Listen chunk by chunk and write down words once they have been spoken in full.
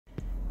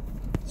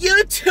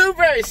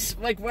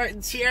YouTubers! Mike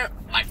Martin's here,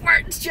 Mike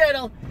Martin's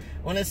channel.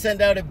 I want to send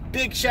out a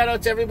big shout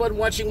out to everyone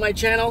watching my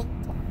channel.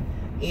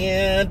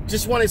 And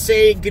just want to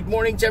say good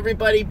morning to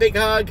everybody. Big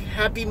hug.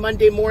 Happy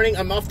Monday morning.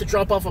 I'm off to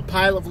drop off a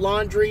pile of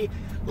laundry.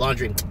 Whole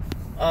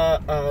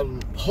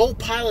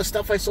pile of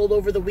stuff I sold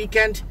over the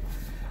weekend.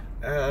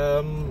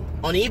 On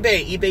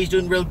eBay. eBay's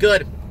doing real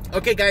good.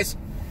 Okay, guys.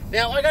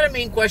 Now, I got a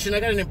main question. I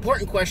got an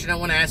important question I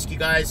want to ask you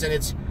guys. And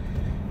it's,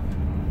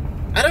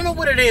 I don't know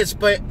what it is,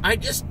 but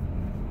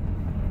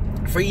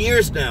for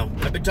years now,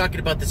 I've been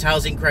talking about this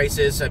housing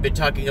crisis. I've been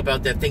talking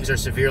about that things are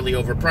severely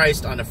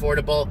overpriced,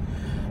 unaffordable.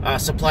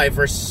 Supply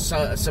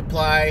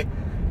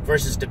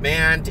versus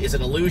demand is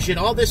an illusion.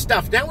 All this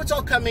stuff. Now it's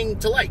all coming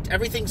to light.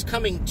 Everything's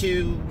coming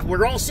to,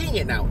 we're all seeing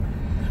it now.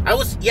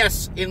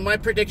 Yes, in my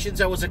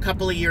predictions, I was a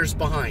couple of years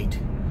behind.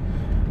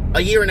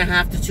 A year and a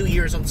half to 2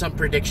 years on some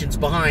predictions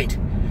behind.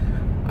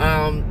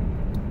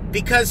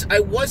 Because I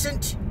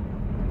wasn't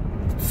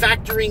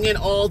factoring in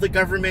all the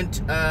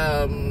government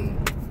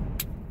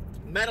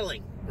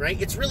meddling, right?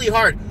 It's really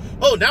hard.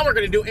 Oh, now we're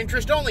going to do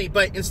interest only,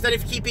 but instead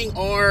of keeping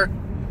our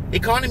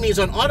economies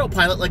on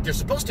autopilot like they're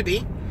supposed to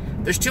be,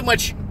 there's too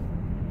much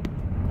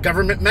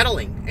government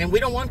meddling, and we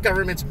don't want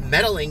governments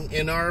meddling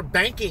in our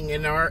banking,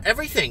 in our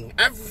everything.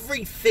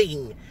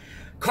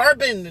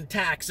 Carbon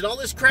tax and all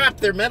this crap,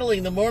 they're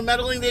meddling. The more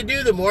meddling they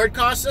do, the more it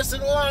costs us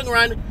in the long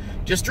run.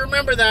 Just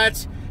remember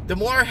that. The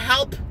more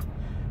help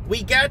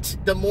we get,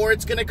 the more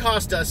it's going to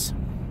cost us.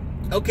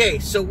 Okay,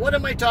 so what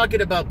am I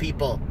talking about,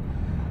 people?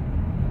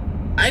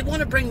 I want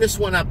to bring this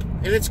one up,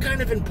 and it's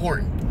kind of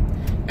important.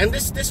 And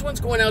this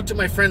one's going out to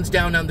my friends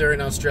down under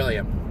in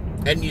Australia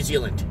and New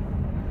Zealand.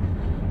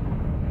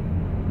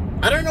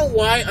 I don't know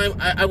why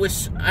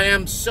I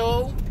am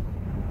so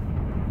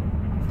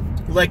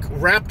like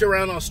wrapped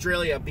around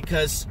Australia,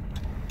 because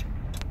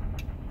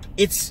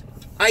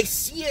I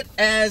see it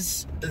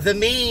as the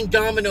main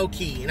domino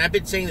key, and I've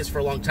been saying this for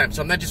a long time,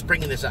 so I'm not just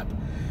bringing this up.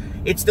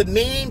 It's the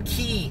main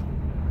key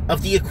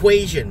of the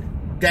equation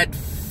that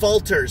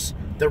falters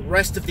the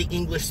rest of the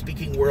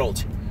English-speaking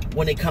world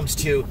when it comes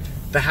to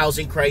the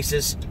housing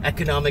crisis,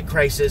 economic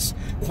crisis,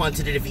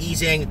 quantitative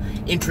easing,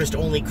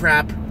 interest-only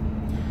crap.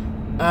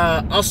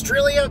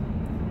 Australia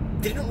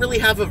didn't really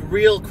have a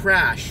real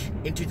crash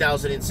in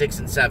 2006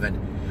 and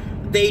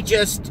 7. They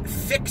just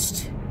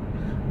fixed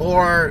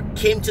or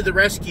came to the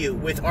rescue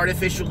with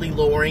artificially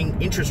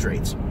lowering interest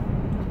rates.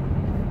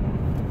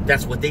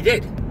 That's what they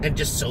did. And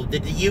just so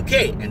did the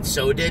UK. And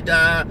so did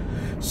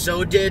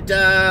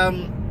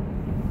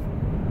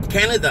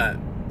Canada,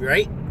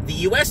 right? The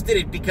US did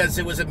it because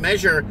it was a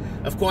measure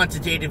of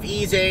quantitative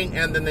easing,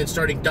 and then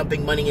starting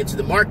dumping money into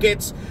the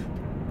markets,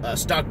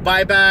 stock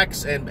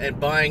buybacks, and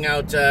buying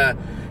out,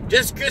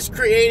 just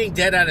creating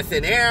debt out of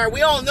thin air.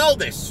 We all know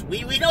this.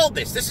 We know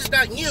this. This is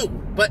not new.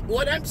 But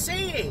what I'm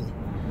saying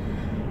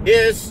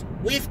is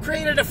we've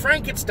created a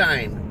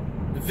Frankenstein.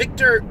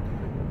 Victor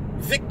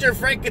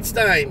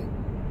Frankenstein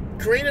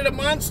created a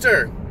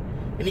monster,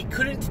 and he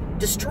couldn't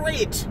destroy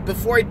it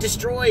before it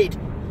destroyed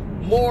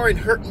more and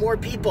hurt more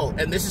people.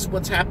 And this is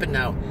what's happened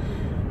now.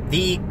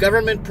 The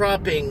government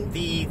propping,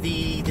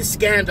 the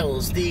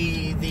scandals,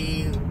 the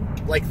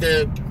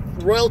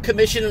Royal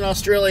Commission in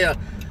Australia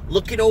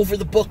looking over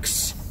the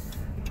books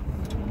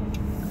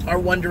are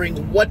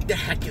wondering what the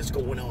heck is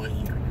going on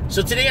here.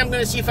 So today I'm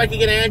going to see if I can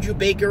get Andrew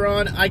Baker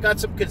on. I got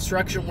some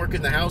construction work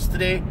in the house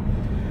today.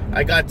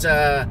 I got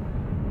a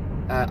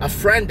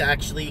friend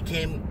actually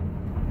came,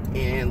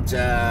 and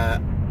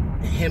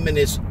him and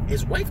his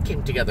wife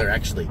came together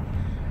actually.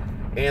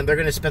 And they're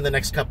going to spend the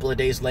next couple of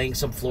days laying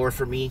some floor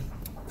for me.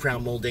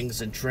 Crown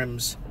moldings and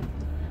trims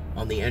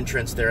on the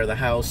entrance there of the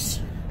house.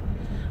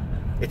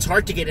 It's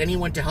hard to get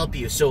anyone to help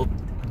you. So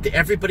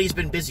everybody's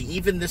been busy.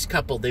 Even this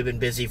couple, they've been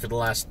busy for the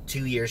last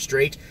 2 years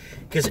straight.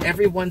 Because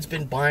everyone's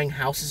been buying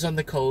houses on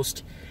the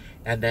coast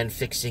and then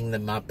fixing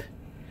them up.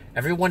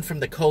 Everyone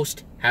from the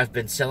coast have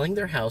been selling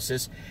their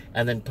houses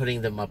and then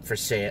putting them up for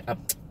sale.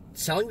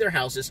 Selling their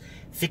houses,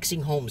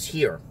 fixing homes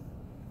here.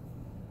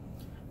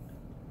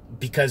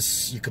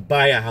 Because you could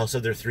buy a house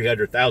under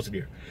 $300,000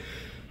 here.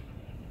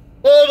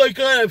 Oh my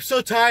God, I'm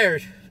so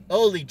tired.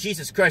 Holy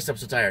Jesus Christ, I'm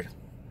so tired.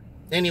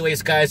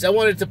 Anyways, guys, I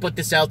wanted to put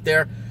this out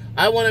there.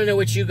 I want to know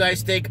what you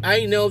guys think.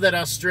 I know that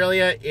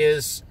Australia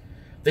is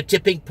the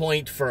tipping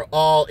point for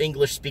all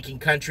English-speaking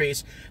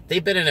countries.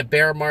 They've been in a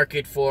bear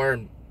market for...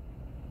 in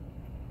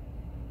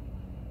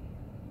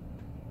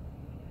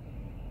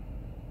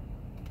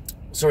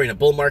a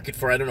bull market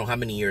for I don't know how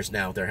many years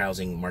now, their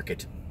housing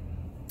market.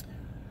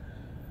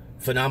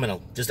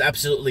 Phenomenal. Just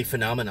absolutely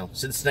phenomenal.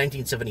 Since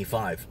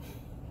 1975.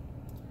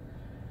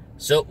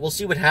 So, we'll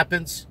see what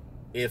happens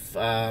if,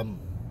 you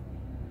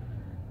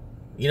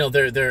know,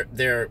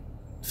 they're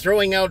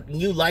throwing out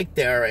new light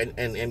there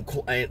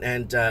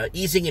and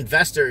easing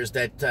investors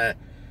that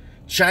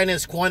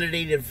China's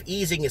quantitative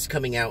easing is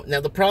coming out. Now,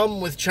 the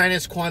problem with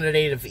China's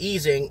quantitative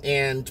easing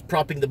and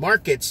propping the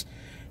markets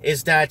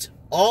is that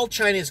all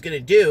China is going to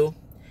do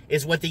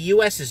is what the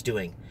U.S. is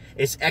doing,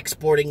 is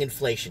exporting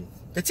inflation.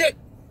 That's it.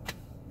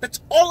 That's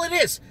all it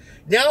is.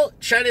 Now,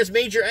 China's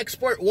major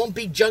export won't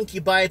be junk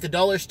you buy at the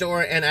dollar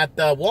store and at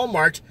the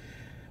Walmart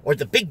or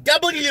the Big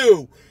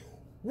W.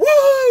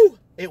 Woo!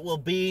 It will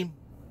be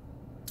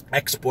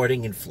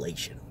exporting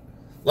inflation.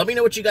 Let me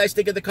know what you guys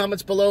think in the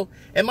comments below.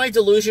 Am I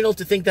delusional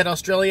to think that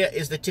Australia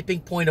is the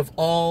tipping point of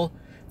all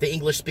the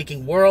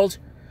English-speaking world?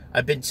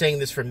 I've been saying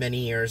this for many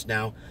years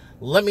now.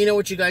 Let me know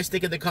what you guys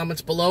think in the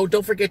comments below.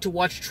 Don't forget to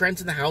watch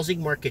Trends in the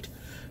Housing Market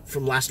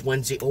from last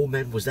Wednesday. Oh,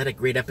 man, was that a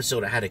great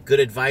episode. I had a good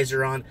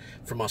advisor on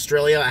from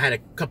Australia. I had a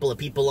couple of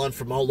people on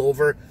from all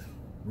over.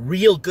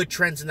 Real good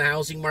trends in the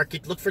housing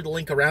market. Look for the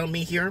link around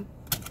me here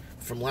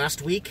from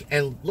last week.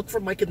 And look for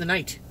Mike in the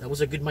Night. That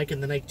was a good Mike in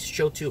the Night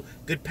show, too.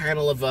 Good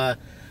panel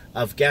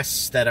of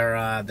guests that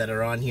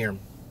are on here.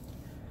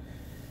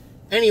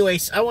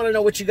 Anyways, I want to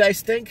know what you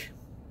guys think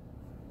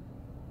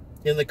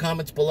in the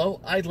comments below.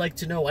 I'd like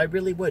to know. I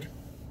really would.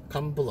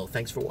 Comment below.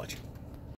 Thanks for watching.